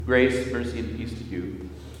Grace, mercy, and peace to you,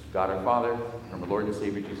 God our Father, from our Lord and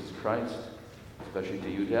Savior Jesus Christ, especially to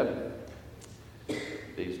you, Deb,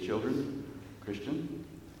 Dave's children, Christian,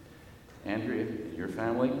 Andrea, and your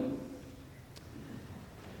family.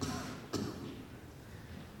 To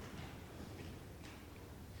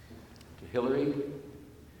Hillary,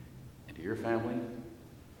 and to your family.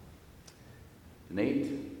 To Nate,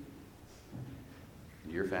 and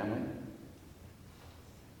to your family.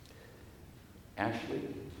 Ashley,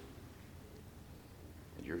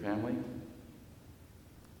 and your family,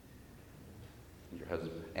 and your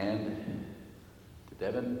husband, and to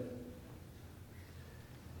Devin,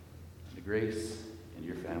 and to Grace, and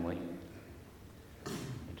your family,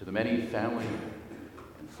 and to the many family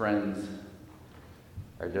and friends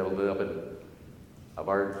our beloved, of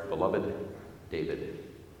our beloved David.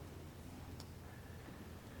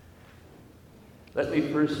 Let me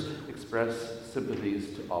first express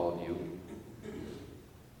sympathies to all of you.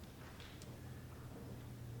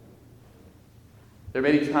 There are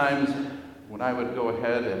many times when I would go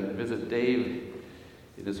ahead and visit Dave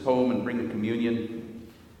in his home and bring the communion,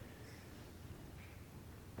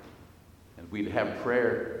 and we'd have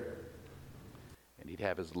prayer, and he'd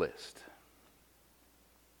have his list.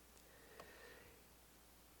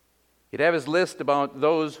 He'd have his list about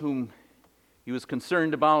those whom he was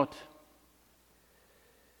concerned about,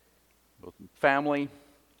 both family,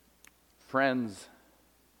 friends,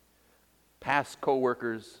 past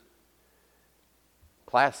co-workers,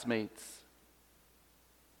 classmates,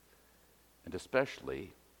 and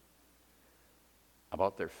especially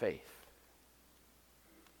about their faith.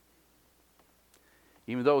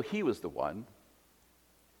 Even though he was the one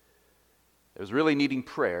that was really needing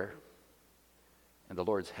prayer and the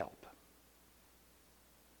Lord's help.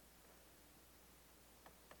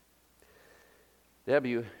 Deb,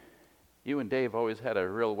 you and Dave always had a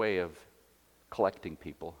real way of collecting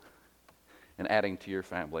people and adding to your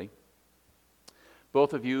family.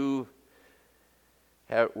 Both of you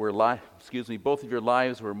both of your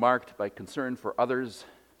lives were marked by concern for others,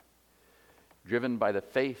 driven by the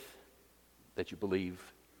faith that you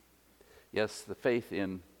believe. Yes, the faith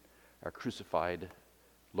in our crucified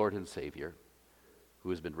Lord and Savior, who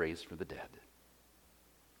has been raised from the dead.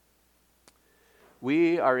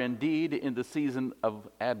 We are indeed in the season of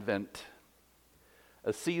Advent,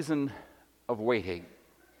 a season of waiting.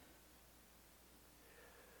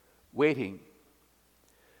 Waiting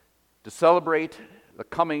to celebrate the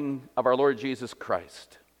coming of our Lord Jesus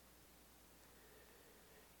Christ.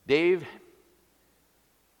 Dave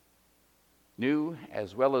knew,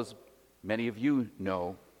 as well as many of you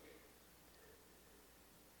know,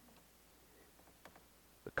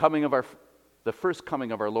 the first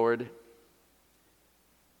coming of our Lord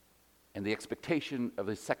and the expectation of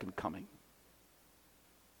his second coming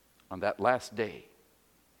on that last day.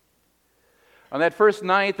 On that first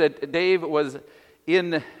night that Dave was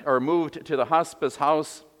moved to the hospice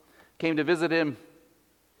house, came to visit him,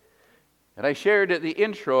 and I shared the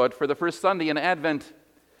introit for the first Sunday in Advent.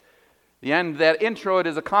 That introit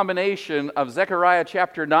is a combination of Zechariah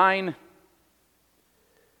chapter 9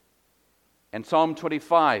 and Psalm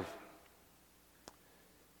 25.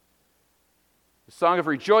 A song of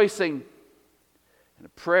rejoicing and a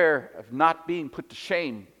prayer of not being put to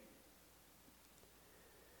shame.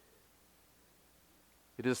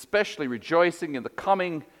 It is especially rejoicing in the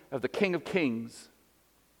coming of the King of Kings.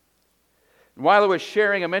 And while I was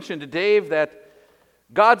sharing, I mentioned to Dave that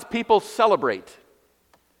God's people celebrate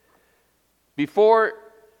before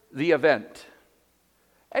the event.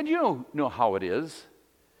 And you know how it is.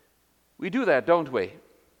 We do that, don't we?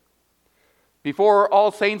 Before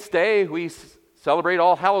All Saints' Day, we celebrate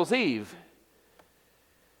All Hallows' Eve.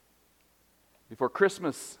 Before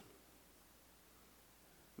Christmas,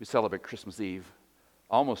 we celebrate Christmas Eve.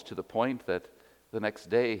 Almost to the point that the next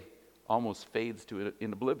day almost fades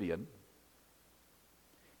in oblivion.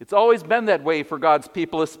 It's always been that way for God's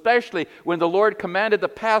people, especially when the Lord commanded the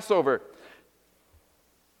Passover.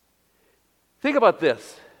 Think about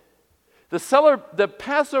this. The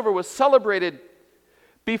Passover was celebrated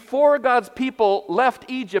before God's people left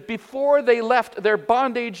Egypt, before they left their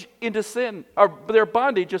bondage into sin, or their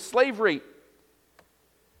bondage of slavery.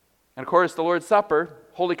 And of course, the Lord's Supper,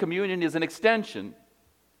 Holy Communion, is an extension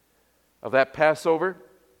of that Passover,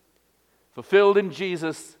 fulfilled in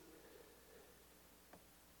Jesus,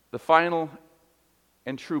 the final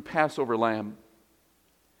and true Passover lamb.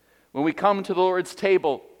 When we come to the Lord's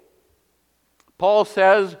table, Paul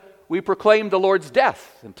says we proclaim the Lord's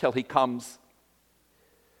death until he comes.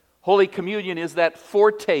 Holy Communion is that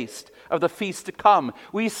foretaste of the feast to come.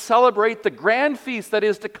 We celebrate the grand feast that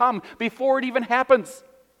is to come before it even happens.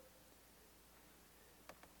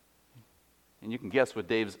 And you can guess what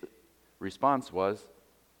Dave's response was.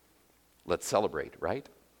 Let's celebrate, right?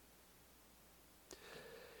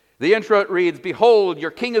 The intro reads, "Behold,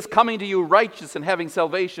 your king is coming to you, righteous and having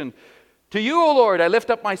salvation. To you, O Lord, I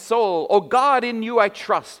lift up my soul. O God, in you I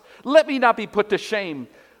trust. Let me not be put to shame.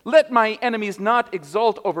 Let my enemies not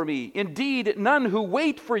exult over me. Indeed, none who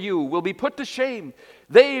wait for you will be put to shame.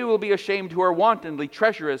 They will be ashamed who are wantonly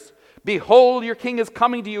treacherous. Behold, your king is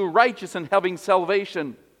coming to you, righteous and having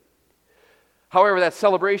salvation." However, that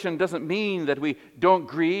celebration doesn't mean that we don't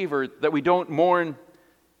grieve or that we don't mourn.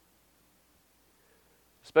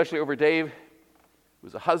 Especially over Dave, who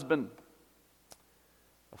was a husband,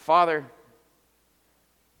 a father,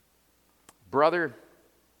 brother,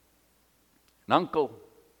 an uncle,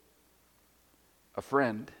 a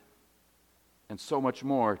friend, and so much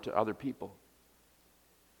more to other people.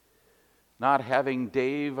 Not having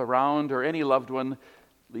Dave around or any loved one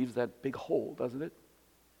leaves that big hole, doesn't it?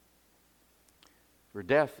 For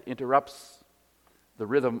death interrupts the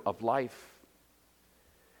rhythm of life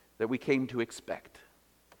that we came to expect.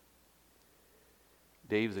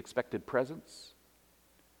 Dave's expected presence,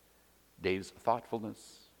 Dave's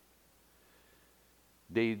thoughtfulness,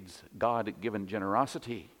 Dave's God-given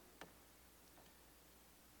generosity,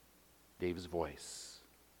 Dave's voice.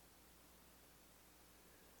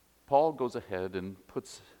 Paul goes ahead and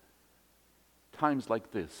puts times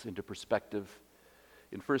like this into perspective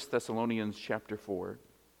in 1 Thessalonians chapter 4.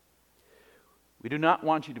 "We do not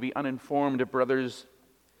want you to be uninformed, brothers,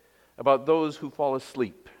 about those who fall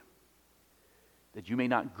asleep, that you may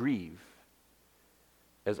not grieve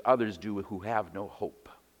as others do who have no hope."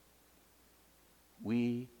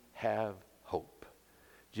 We have hope,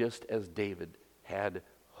 just as David had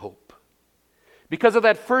hope. Because of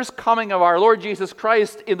that first coming of our Lord Jesus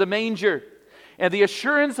Christ in the manger and the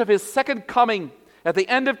assurance of his second coming at the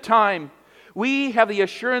end of time, we have the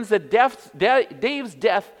assurance that Dave's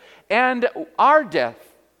death and our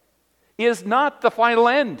death is not the final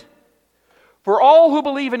end. For all who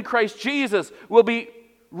believe in Christ Jesus will be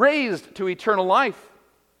raised to eternal life.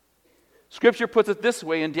 Scripture puts it this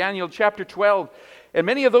way in Daniel chapter 12, "And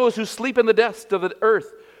many of those who sleep in the dust of the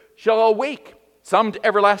earth shall awake, some to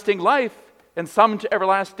everlasting life, and some to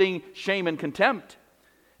everlasting shame and contempt.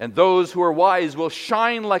 And those who are wise will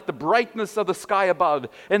shine like the brightness of the sky above,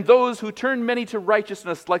 and those who turn many to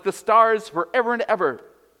righteousness like the stars forever and ever."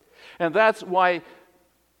 And that's why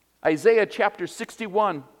Isaiah chapter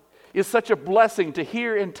 61 is such a blessing to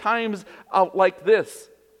hear in times like this.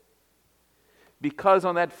 Because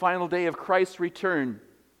on that final day of Christ's return,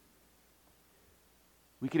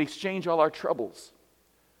 we can exchange all our troubles,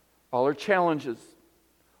 all our challenges,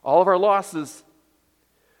 all of our losses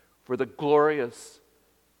for the glorious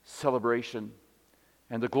celebration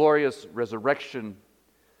and the glorious resurrection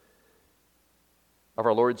of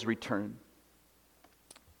our Lord's return.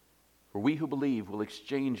 For we who believe will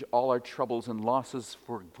exchange all our troubles and losses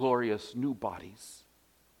for glorious new bodies.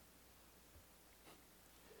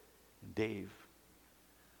 And Dave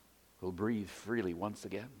will breathe freely once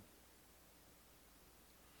again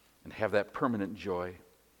and have that permanent joy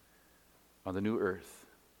on the new earth.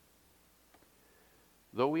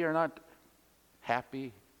 Though we are not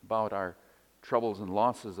happy about our troubles and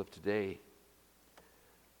losses of today,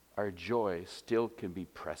 our joy still can be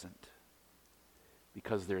present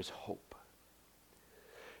because there's hope.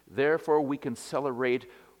 Therefore, we can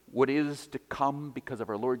celebrate what is to come because of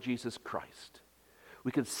our Lord Jesus Christ.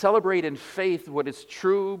 We can celebrate in faith what is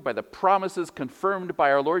true by the promises confirmed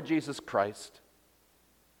by our Lord Jesus Christ.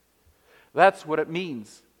 That's what it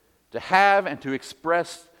means to have and to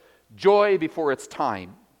express joy before its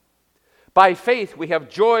time. By faith, we have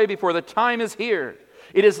joy before the time is here.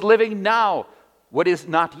 It is living now what is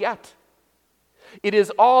not yet. It is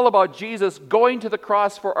all about Jesus going to the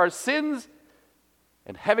cross for our sins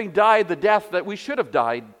and having died the death that we should have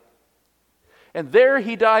died. And there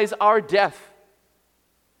he dies our death.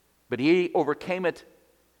 But he overcame it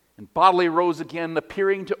and bodily rose again,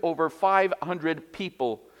 appearing to over 500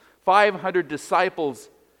 people, 500 disciples,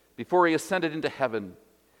 before he ascended into heaven.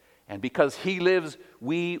 And because he lives,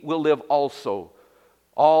 we will live also,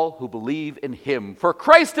 all who believe in him. For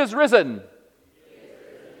Christ is risen.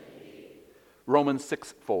 Romans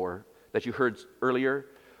 6:4, that you heard earlier.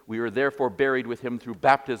 We are therefore buried with him through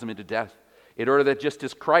baptism into death, in order that just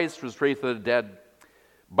as Christ was raised from the dead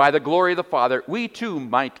by the glory of the Father, we too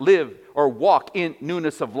might live or walk in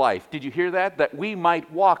newness of life. Did you hear that? That we might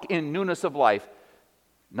walk in newness of life,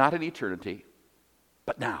 not in eternity,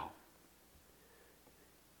 but now.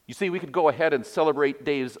 You see, we could go ahead and celebrate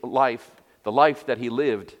Dave's life, the life that he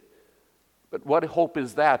lived. But what hope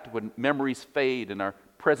is that when memories fade and our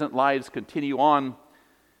present lives continue on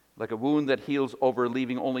like a wound that heals over,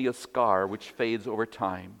 leaving only a scar which fades over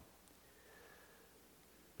time.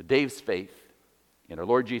 But Dave's faith in our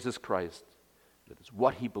Lord Jesus Christ, that is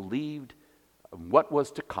what he believed and what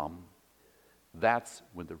was to come, that's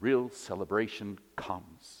when the real celebration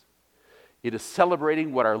comes. It is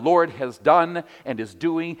celebrating what our Lord has done and is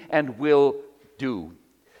doing and will do.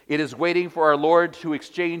 It is waiting for our Lord to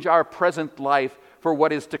exchange our present life for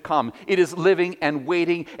what is to come. It is living and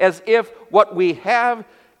waiting as if what we have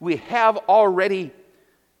already.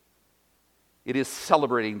 It is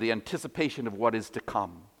celebrating the anticipation of what is to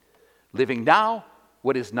come. Living now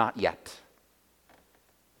what is not yet.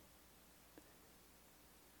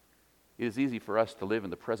 It is easy for us to live in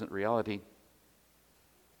the present reality,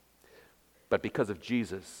 but because of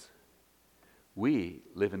Jesus, we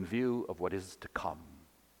live in view of what is to come.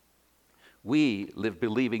 We live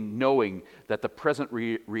believing, knowing that the present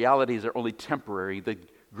realities are only temporary. The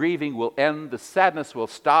grieving will end, the sadness will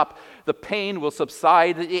stop, the pain will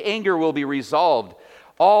subside, the anger will be resolved.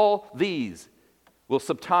 All these will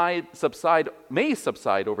may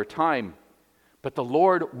subside over time, but the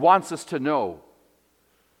Lord wants us to know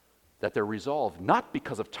that they're resolved not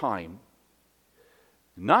because of time,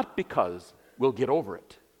 not because we'll get over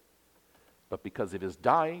it, but because it is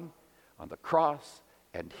dying on the cross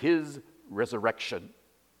and his resurrection.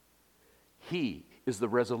 He is the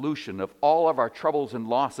resolution of all of our troubles and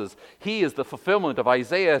losses. He is the fulfillment of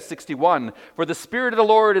Isaiah 61. For the Spirit of the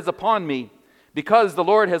Lord is upon me, because the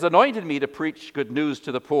Lord has anointed me to preach good news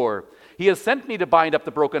to the poor. He has sent me to bind up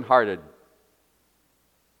the brokenhearted.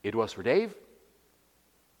 It was for Dave,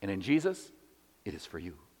 and in Jesus, it is for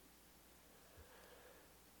you.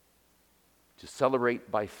 To celebrate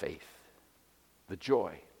by faith the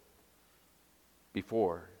joy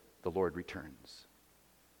before the Lord returns.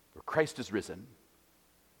 For Christ is risen.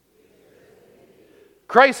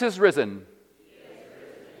 Christ is risen.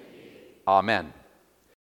 Amen.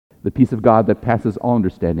 The peace of God that passes all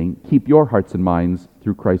understanding, keep your hearts and minds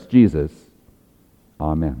through Christ Jesus.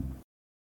 Amen.